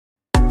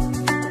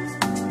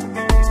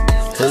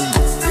Hey,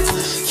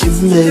 you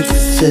make me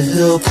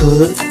feel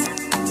good.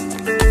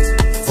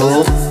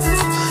 Oh,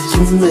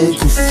 you make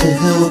me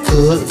feel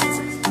good.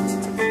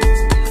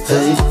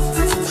 Hey,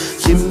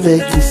 you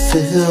make me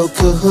feel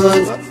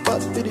good.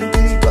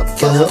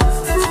 Girl,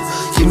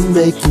 you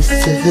make me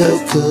feel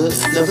good.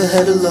 Never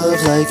had a love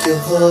like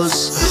yours.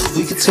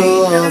 We could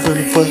talk on the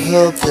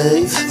world,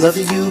 babe.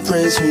 Loving you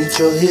brings me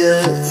joy,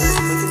 yeah.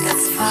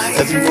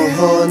 Every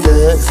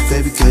morning,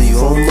 baby girl, you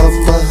on my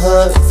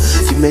mind.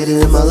 You made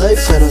it in my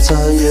life right on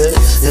time, yeah.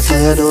 If I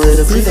had no way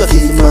to breathe, I'd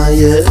be mine,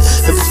 yeah.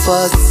 And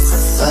before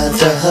I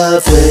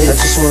die, babe, I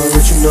just wanna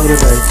let you know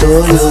that I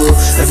adore you.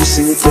 Every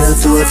single thing I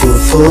do it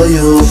for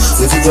you.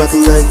 We be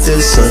rockin' like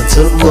this, sun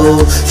to the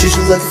moon. Treat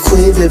you like a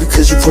queen, baby,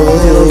 cause you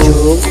royal.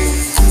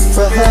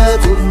 You ride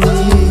with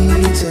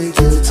me, take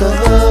your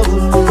time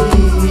with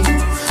me.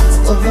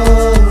 Oh,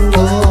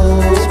 oh,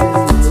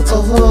 oh,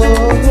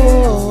 oh.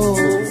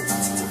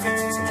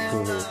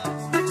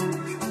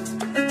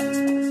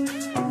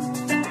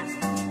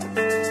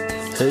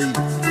 Hey,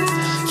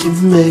 you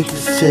make me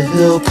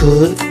feel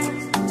good.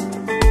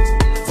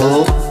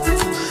 Oh,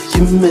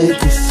 you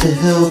make me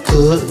feel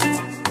good.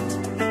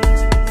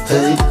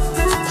 Hey,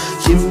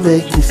 you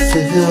make me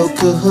feel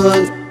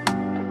good.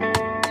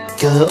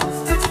 Girl,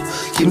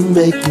 you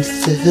make me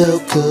feel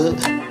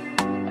good.